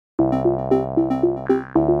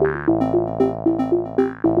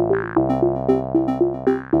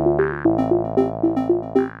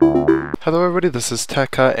Hello everybody, this is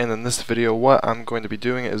TechHut, and in this video what I'm going to be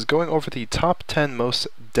doing is going over the top 10 most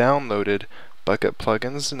downloaded Bukkit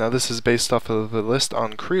plugins. Now this is based off of the list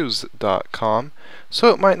on cruise.com,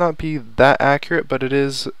 so it might not be that accurate, but it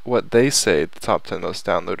is what they say the top 10 most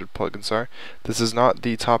downloaded plugins are. This is not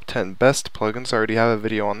the top 10 best plugins. I already have a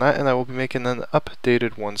video on that, and I will be making an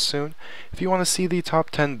updated one soon. If you want to see the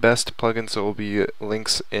top 10 best plugins, there will be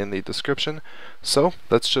links in the description. So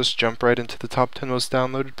let's just jump right into the top 10 most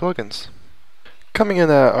downloaded plugins. Coming in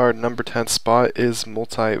at our number 10 spot is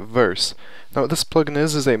Multiverse. Now what this plugin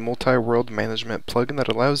is a multi-world management plugin that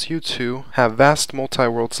allows you to have vast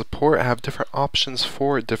multi-world support, have different options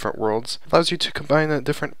for different worlds, allows you to combine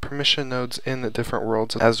different permission nodes in the different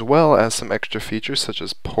worlds, as well as some extra features such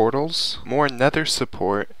as portals, more nether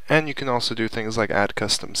support, and you can also do things like add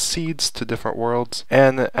custom seeds to different worlds,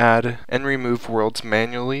 and add and remove worlds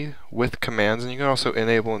manually with commands, and you can also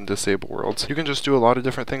enable and disable worlds. You can just do a lot of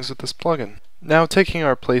different things with this plugin. Now taking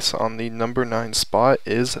our place on the number 9 spot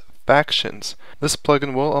is Factions. This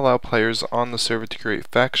plugin will allow players on the server to create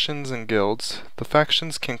factions and guilds. The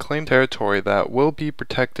factions can claim territory that will be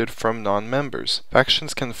protected from non-members.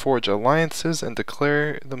 Factions can forge alliances and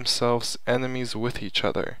declare themselves enemies with each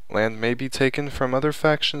other. Land may be taken from other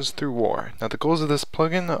factions through war. Now the goals of this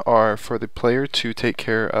plugin are for the player to take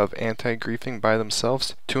care of anti-griefing by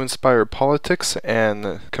themselves, to inspire politics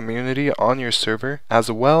and community on your server, as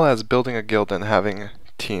well as building a guild and having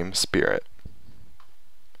team spirit.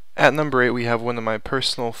 At number 8 we have one of my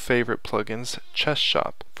personal favorite plugins,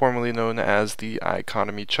 ChestShop, formerly known as the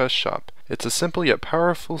iEconomy ChestShop. It's a simple yet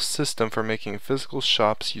powerful system for making physical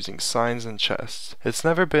shops using signs and chests. It's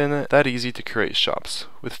never been that easy to create shops.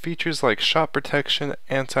 With features like shop protection,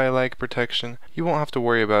 anti-lag protection, you won't have to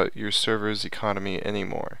worry about your server's economy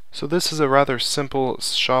anymore. So this is a rather simple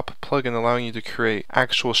shop plugin allowing you to create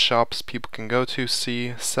actual shops people can go to,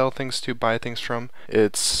 see, sell things to, buy things from.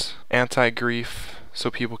 It's anti-grief, so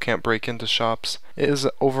people can't break into shops. It is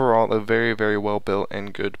overall a very well built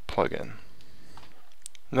and good plugin.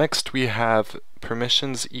 Next we have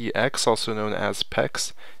PermissionsEX, also known as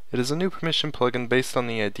PEX. It is a new permission plugin based on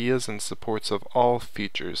the ideas and supports of all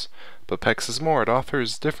features. But PEX is more. It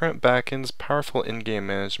offers different backends, powerful in-game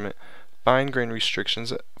management, fine-grain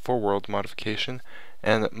restrictions for world modification,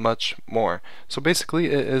 and much more. So basically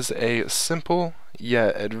it is a simple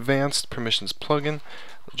yet advanced permissions plugin,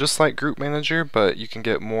 just like groupmanager, but you can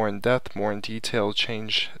get more in depth, more in detail,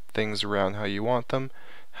 change things around how you want them,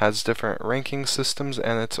 has different ranking systems,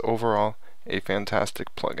 and it's overall a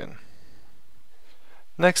fantastic plugin.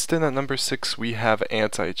 Next in at number 6 we have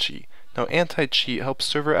Anti-Cheat. Now Anti-Cheat helps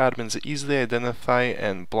server admins easily identify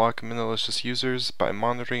and block malicious users by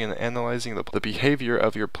monitoring and analyzing the behavior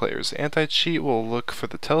of your players. Anti-Cheat will look for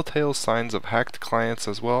the telltale signs of hacked clients,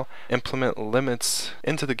 as well implement limits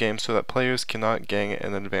into the game so that players cannot gain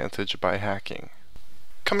an advantage by hacking.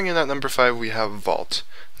 Coming in at number 5 we have Vault.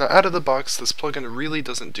 Now out of the box this plugin really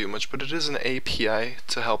doesn't do much, but it is an API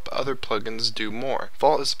to help other plugins do more.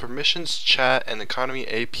 Vault is a permissions, chat, and economy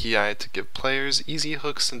API to give players easy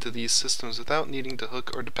hooks into these systems without needing to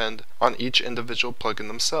hook or depend on each individual plugin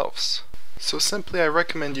themselves. So simply I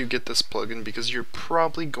recommend you get this plugin because you're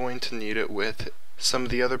probably going to need it with some of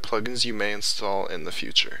the other plugins you may install in the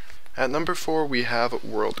future. At number 4 we have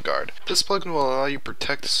WorldGuard. This plugin will allow you to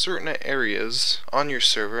protect certain areas on your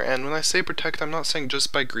server, and when I say protect, I'm not saying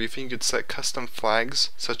just by griefing. You could set custom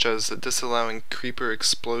flags such as disallowing creeper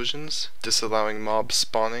explosions, disallowing mob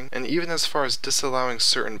spawning, and even as far as disallowing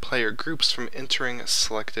certain player groups from entering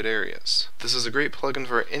selected areas. This is a great plugin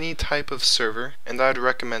for any type of server, and I'd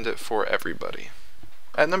recommend it for everybody.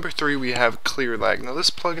 At number 3 we have ClearLagg. Now this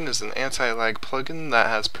plugin is an anti-lag plugin that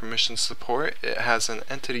has permission support. It has an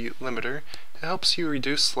entity limiter. It helps you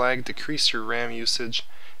reduce lag, decrease your RAM usage.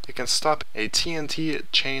 It can stop a TNT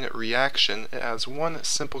chain reaction. It has one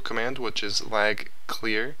simple command, which is lag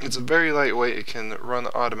clear. It's very lightweight, it can run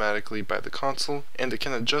automatically by the console, and it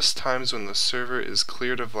can adjust times when the server is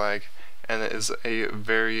cleared of lag, and it is a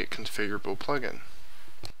very configurable plugin.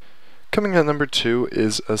 Coming at number 2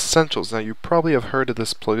 is Essentials. Now you probably have heard of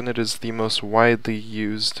this plugin. It is the most widely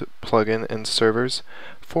used plugin in servers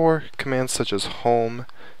for commands such as home,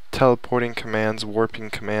 teleporting commands, warping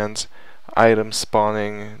commands, item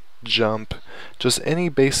spawning, jump. Just any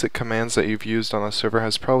basic commands that you've used on a server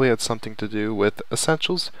has probably had something to do with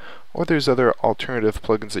Essentials, or there's other alternative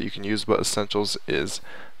plugins that you can use, but Essentials is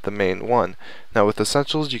the main one. Now with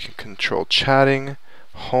Essentials you can control chatting,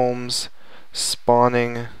 homes,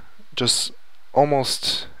 spawning, just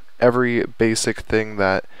almost every basic thing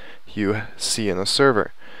that you see in a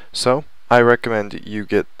server. So I recommend you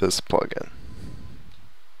get this plugin.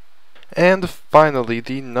 And finally,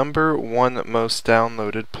 the #1 most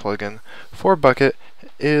downloaded plugin for Bukkit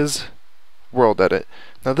is WorldEdit.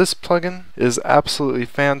 Now this plugin is absolutely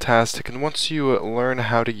fantastic, and once you learn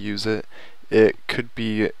how to use it, it could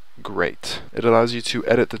be great. It allows you to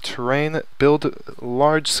edit the terrain, build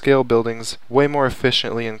large-scale buildings way more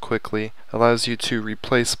efficiently and quickly, allows you to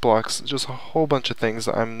replace blocks, just a whole bunch of things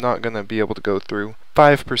that I'm not going to be able to go through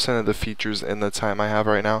 5% of the features in the time I have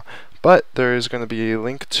right now, but there is going to be a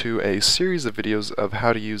link to a series of videos of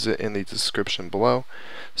how to use it in the description below.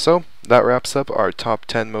 So that wraps up our top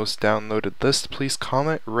 10 most downloaded list. Please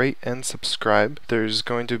comment, rate, and subscribe. There's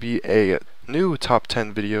going to be a new top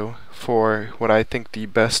 10 video for what I think the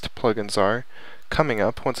best plugins are coming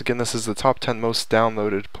up. Once again, this is the top 10 most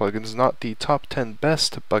downloaded plugins, not the top 10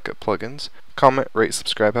 best Bukkit plugins. Comment, rate,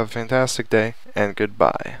 subscribe, have a fantastic day, and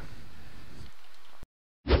goodbye.